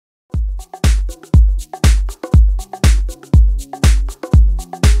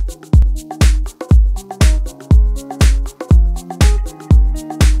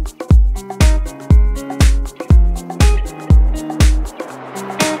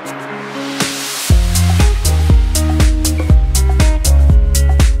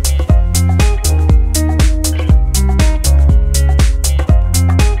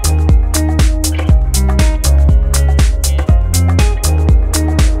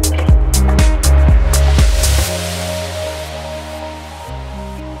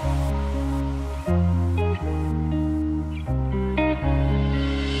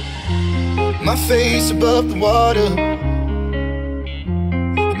face above the water.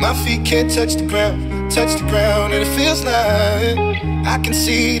 My feet can't touch the ground, and it feels like I can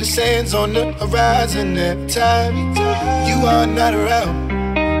see the sands on the horizon every time you are not around.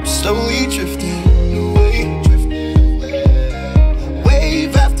 I'm slowly drifting away,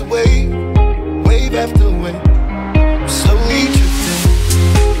 wave after wave, wave after wave. I'm slowly drifting,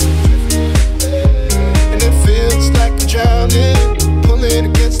 and it feels like I'm drowning, pulling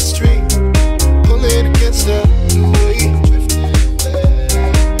against the stream, pulling against the wave.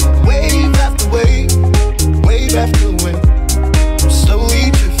 Wave after wave, wave after wave, I'm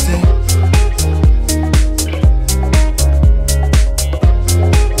slowly drifting.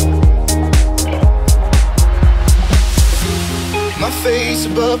 My face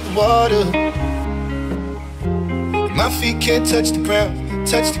above the water. My feet can't touch the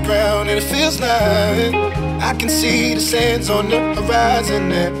ground, and it feels like I can see the sands on the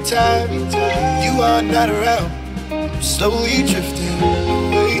horizon every time you are not around. I'm slowly drifting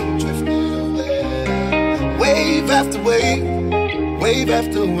away, wave after wave, wave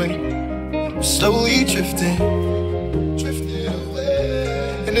after wave. I'm slowly drifting,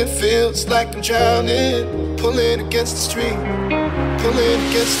 and it feels like I'm drowning, pulling against the stream, pulling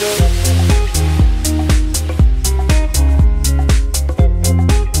against the.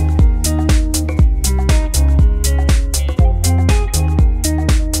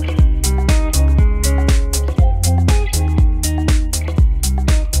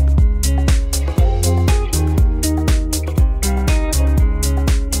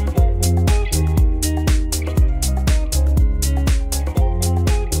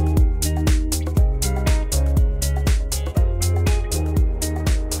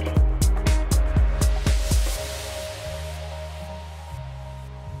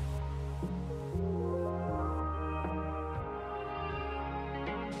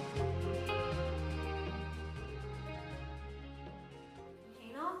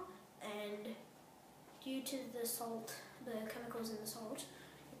 Due to the salt, the chemicals in the salt,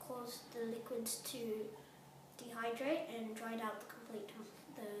 it caused the liquids to dehydrate and dried out the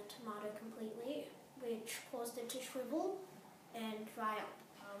tomato completely, which caused it to shrivel and dry up.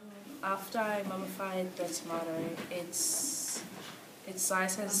 After I mummified the tomato, its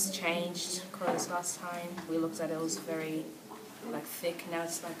size has changed because last time we looked at it, it was very thick. Now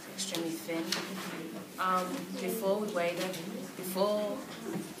it's extremely thin. Before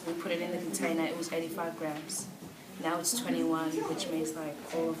we put it in the container, it was 85 grams. Now it's 21, which means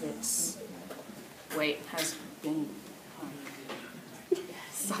all of its weight has been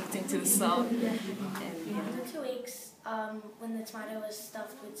sucked into the salt. And, After 2 weeks, when the tomato was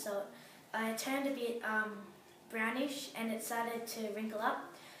stuffed with salt, it turned a bit brownish and it started to wrinkle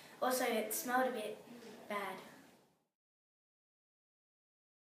up. Also, it smelled a bit bad.